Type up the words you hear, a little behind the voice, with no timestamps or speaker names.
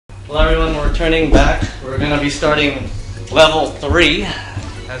Hello everyone, we're returning back. We're going to be starting level 3.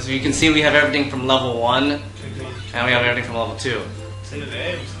 As you can see, we have everything from level 1, and we have everything from level 2. Say the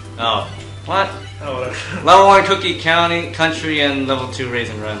names. Oh. What? Oh, whatever. Level 1, Cookie County, Country, and level 2,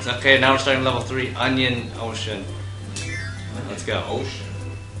 Raisin Runs. Okay, now we're starting level 3, Onion Ocean. Let's go. Ocean.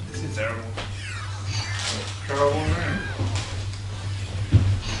 This is terrible. Terrible, man.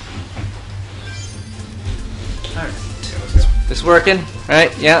 Alright. This working?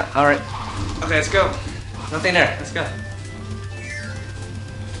 Right? Yeah? Alright. Okay, let's go. Nothing there. Let's go.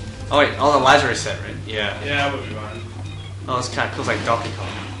 Oh wait, all the lives are reset, right? Yeah. Yeah, that would be fine. Oh, this kind of feels like Donkey Kong.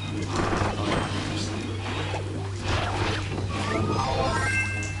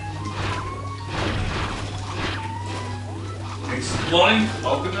 Exploding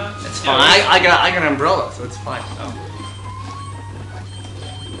coconut? It's fine. I got an umbrella, so it's fine. Oh.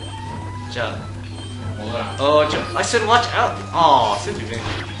 Jump. Oh, jump. I said watch out. Oh, stupid thing.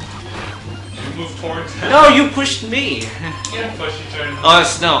 You move towards him. No, you pushed me. Yeah, push you turn. Oh,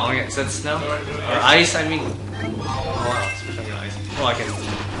 it's snow. Okay, is that snow? Or Or ice, I mean. Oh, wow. It's pushing ice. Oh, I can.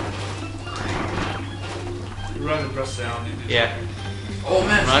 You run and press down. You do Yeah. Oh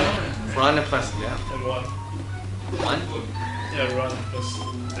man. Run and press, yeah. And one. One? Yeah, run and press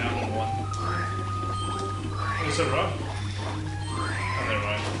down and one. Oh, you said run. Oh, never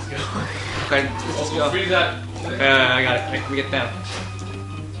mind. Let's go. Okay, let's go. Free that. I got it. Let me get down.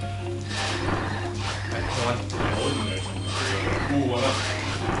 Alright, one. Ooh, what up?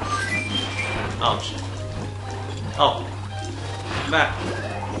 Oh, shit. Oh. Back.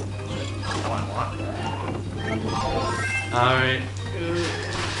 Alright.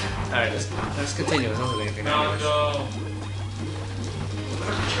 Alright, let's continue. There's not anything No, anyways. no.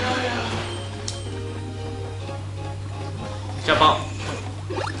 Jump off.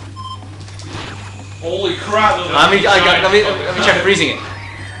 Holy crap! Let me try freezing it.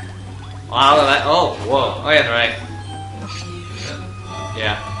 Wow, that, oh, whoa. Oh yeah, right.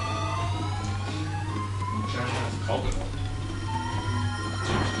 Yeah.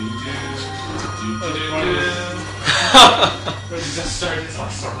 Just started.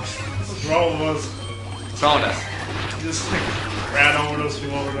 What's wrong with us? What's wrong with us? You just like ran over those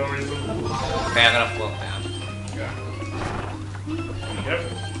people for no reason. Okay, I'm gonna float down. Yeah. Yep.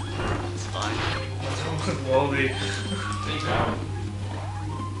 It's fine. What's wrong with Wally? Think out.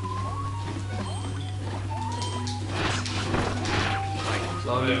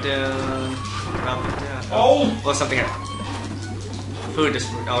 Float it down. Drop it down. Oh! Oh, something here. Food, just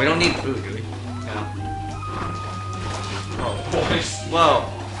food. Oh, we don't need food, do we? No. Oh, boys. Whoa.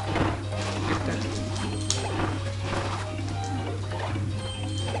 Get that.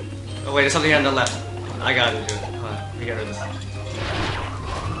 Oh, wait, there's something here on the left. I gotta do it. Hold on. Let me get rid of this. Are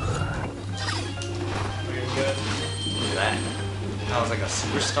you good? Look at that. That was like a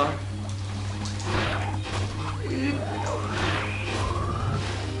superstar.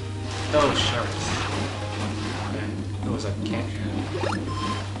 Oh, sharks. Okay. It was a can.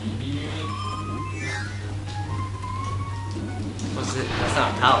 What's it? That's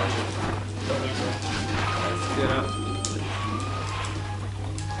not a power. Don't think so. Let's get up.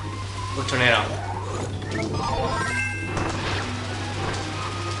 Look, tornado.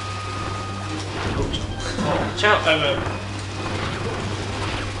 Oh, chow. I bet.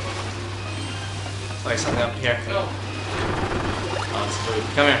 Wait, something up here. No. Oh, it's food.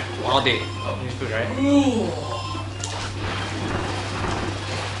 Come here. All day. Oh, you need food, right? Ooh.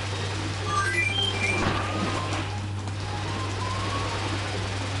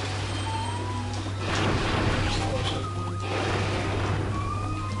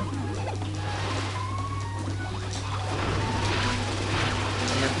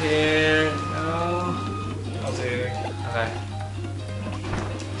 Up here. No. I'll say anything. Okay.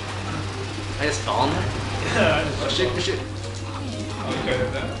 I just fell in there? Yeah, I just Oh shit, shit. Oh, you could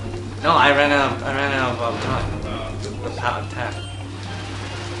hit that? No, I ran out of time. The power attack.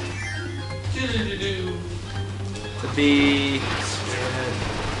 The bee. Spearhead.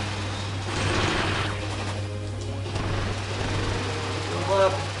 Go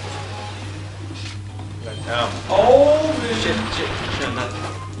up. Oh. Oh, man. Shit, not.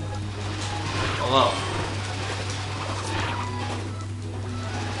 Oh, well.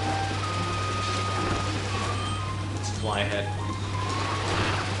 Let's fly ahead.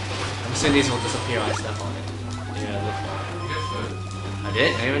 I'm assuming these will disappear when I step on it. Yeah, look for it. I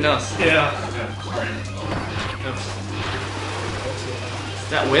did? I didn't even notice. Yeah. Oops. Is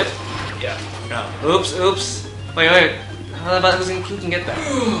that whip? Yeah. No. Oops, oops. Wait. How about who can get that? Oh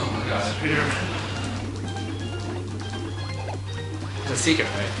my god. Here. It's a secret,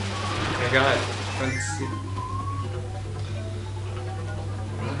 right? Okay, go ahead. Let's see.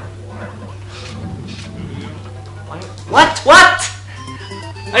 What? What?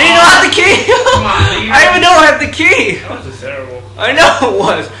 I didn't know I had the key! Come on, I didn't even know I had the key! That was terrible. I know it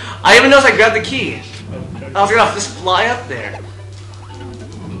was! I didn't even notice I grabbed the key. Okay. I was gonna just fly up there.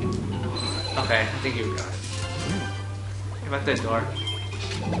 Okay, I think you got it. Get back to the door.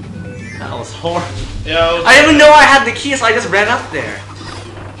 That was horrible. Yeah, I didn't even know I had the key, so I just ran up there.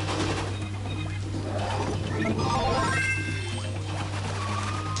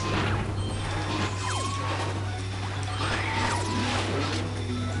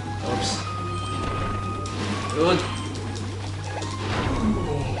 Oops. Good.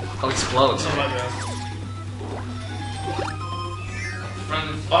 I'll explode. Oh my god.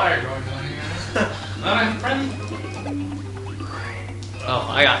 Friendly fire going on here. Not my friend. Oh,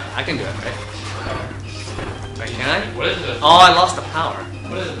 I can do it, right? Wait, can I? What is this? Oh, I lost the power.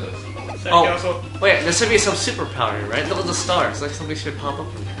 What is this? Thank Oh. you also. Wait, there should be some superpower here, right? Look at the stars. Like something should pop up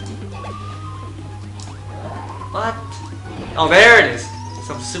from here. What? Oh, there it is.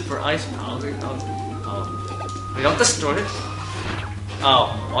 Some super ice power. Oh. We don't destroy it.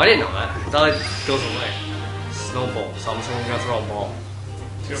 Oh, I didn't know that. I thought it goes away. Snowball. So I'm assuming we're gonna throw a ball.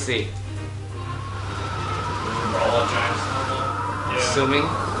 Let's see. All a giant snowball. Yeah. Assuming.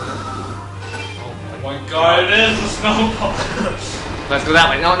 Oh my god, it is a snowball. Let's go that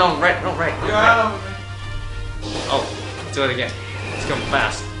way. No, right. Get right. out of me. Oh, let's do it again. Let's go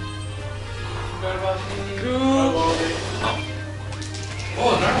fast. Forgot about me. Oh.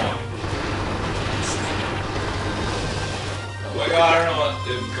 Oh, another one. Oh my god, I don't know what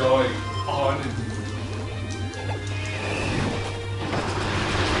is going on.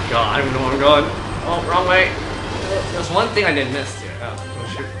 God, I don't know where I'm going. Oh, wrong way. There's one thing I didn't miss here. Oh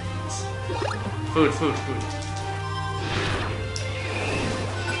shoot. Food.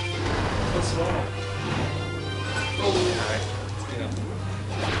 What's wrong? Alright,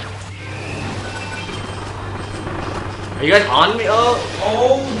 are you guys on me? Oh!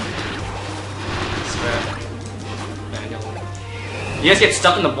 Swear. Manual. You guys get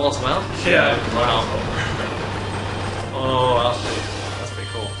stuck in the ball as well? Yeah. Wow. Oh, that's pretty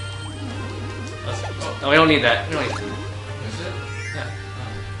cool. No, we don't need that. We don't need food. Is it? Yeah.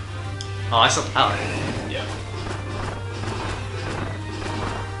 Oh, I still power. Yeah.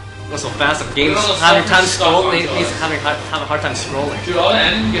 Go so fast. The game's No, having time stuck scrolling. onto He's us. having a hard time scrolling. Dude, all the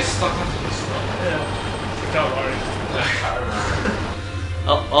enemies get stuck onto the stuff. Yeah. Tell Mario.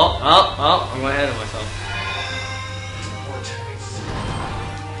 Oh, I'm going ahead of myself.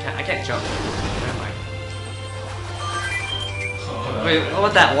 I can't jump. Where am I? Wait, what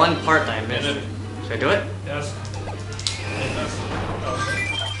about that one part that I missed? Should I do it? Yes.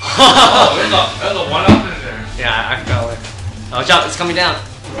 Oh, there's a one up in there. Yeah, I fell it. Oh, watch out, it's coming down.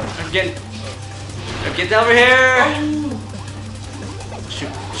 Get over here!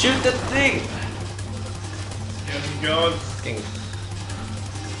 Shoot the thing! Yes, go. Thing.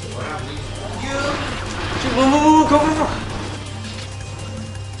 Yeah. Shoot, move, go.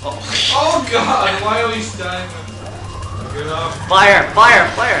 Oh. Oh god, why are we dying? Get up. Fire!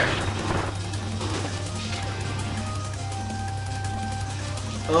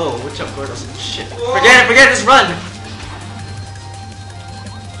 Oh, what's up, Gordos? Shit. Forget it, just run!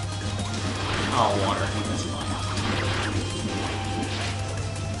 Oh, water. That's fine.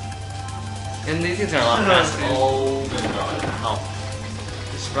 And these things are a lot faster. Oh my god. Oh.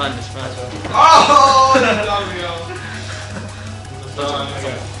 Just run. Oh, that's down we go.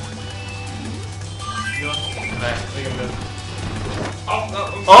 Okay.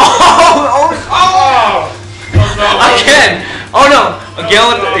 Oh, Again! Oh no!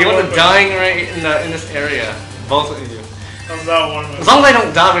 Again, you want dying right in this area. Both of you. How's that one? As long as I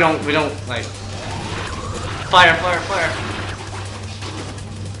don't die, we don't like fire.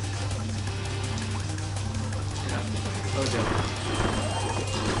 Oh dear.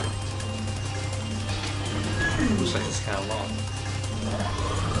 Looks like it's kind of long.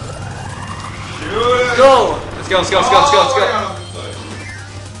 Go! Let's go.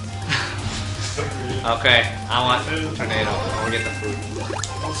 Okay, I want tornado. I want to get the food.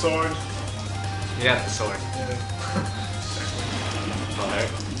 Oh, sword. You got the sword. Alright.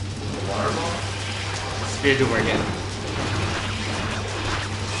 Water ball? Spear doomer again.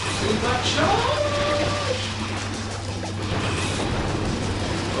 Shoot that shot!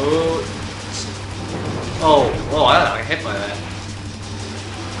 Oh, I got hit by that.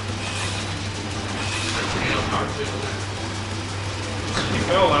 You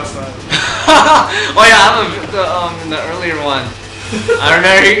fell last time. Oh yeah, I'm in the earlier one. I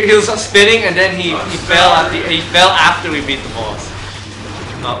remember he was spinning and then he fell after we beat the boss.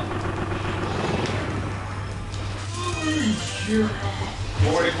 Oh.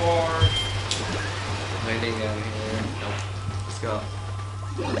 44. Landing down here. No. go.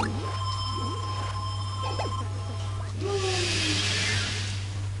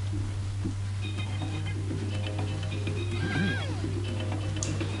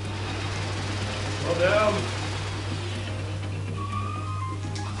 Well down.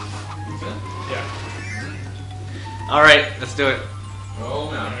 Yeah. Alright, let's do it. Oh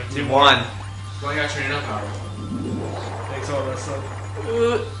no. Team 1. Well, I got training up power. Thanks all that stuff.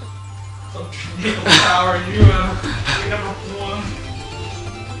 Don't training up power, you number 1.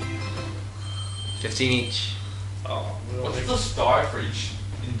 15 each. Oh, we don't What's think- the star for each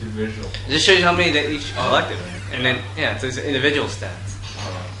individual? It just shows you how many they each collected. And then, yeah, so it's individual stats.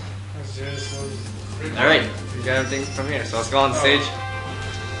 That's just was- Alright, we got everything from here. So let's go on stage.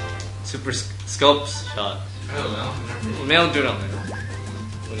 Super scopes shot. I don't know. Well, maybe I'll do it on there.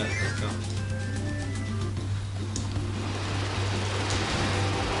 Well, let's go.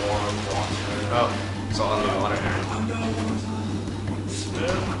 Warm water. Oh, it's all in the water here.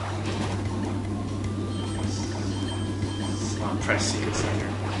 Spin. I'll press C consider.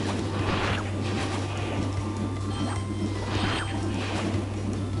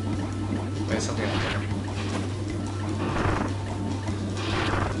 Wait, something up there.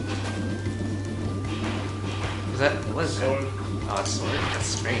 Is that, what is that? Sword. Oh, it's sword. That's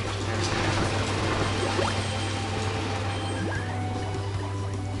strange.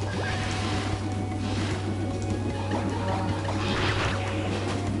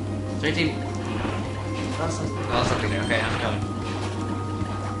 $13. Oh, something there. Okay, I'm coming.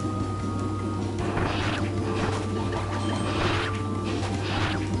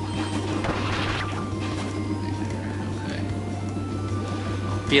 Okay.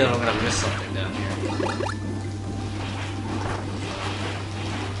 I feel I'm gonna miss something down here.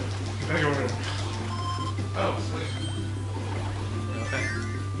 Back over there. Oh, sweet. Okay.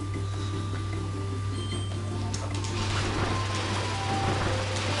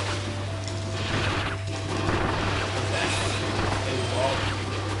 Hey, ball.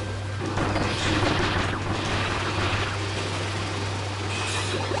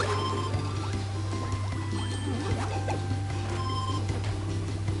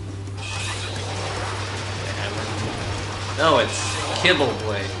 No, it's Kibble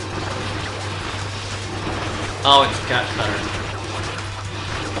Blade. Oh, it's Cat Cutter.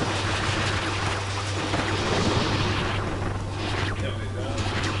 Yep, they got it.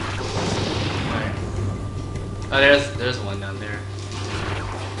 Alright. Oh, there's one down there.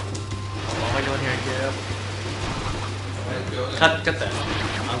 What am I doing here? Get up. Cut that.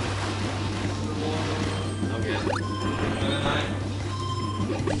 I'm good.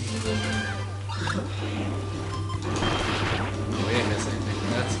 Oh, we didn't miss anything.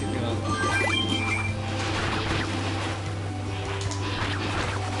 Let's keep going.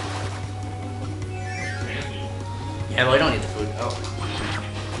 Yeah, but we don't need the food. Oh.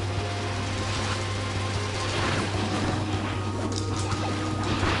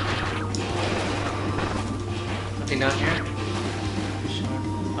 Nothing down here? Sure.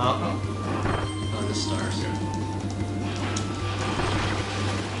 Oh. Oh, the stars.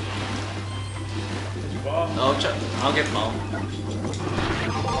 Did you ball? Oh, I'll get bomb.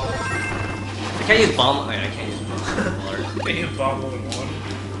 I can't use bomb. I can't use bomb. They hit bomb more than one.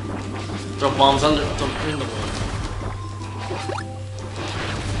 Throw bombs in the wall.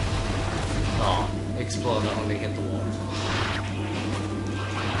 Oh, explode not only hit the wall.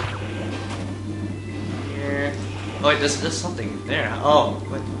 Here. Oh wait, there's something there. Oh,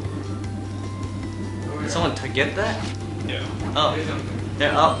 what? Did someone to get that? Yeah. Oh,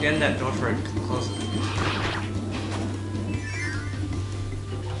 there. Oh, get in that door for closing.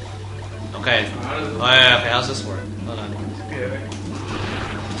 Okay. Oh yeah. Okay, how's this work? Hold on. Yeah.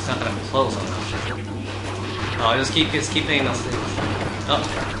 It's not gonna close on that. Oh, just keep making those things. Oh.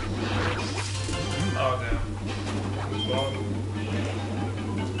 Oh, damn. Who's ball?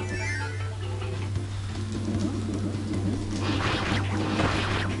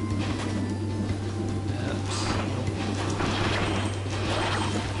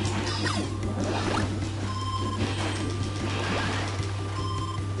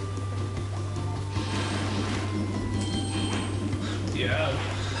 Yeah.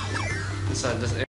 This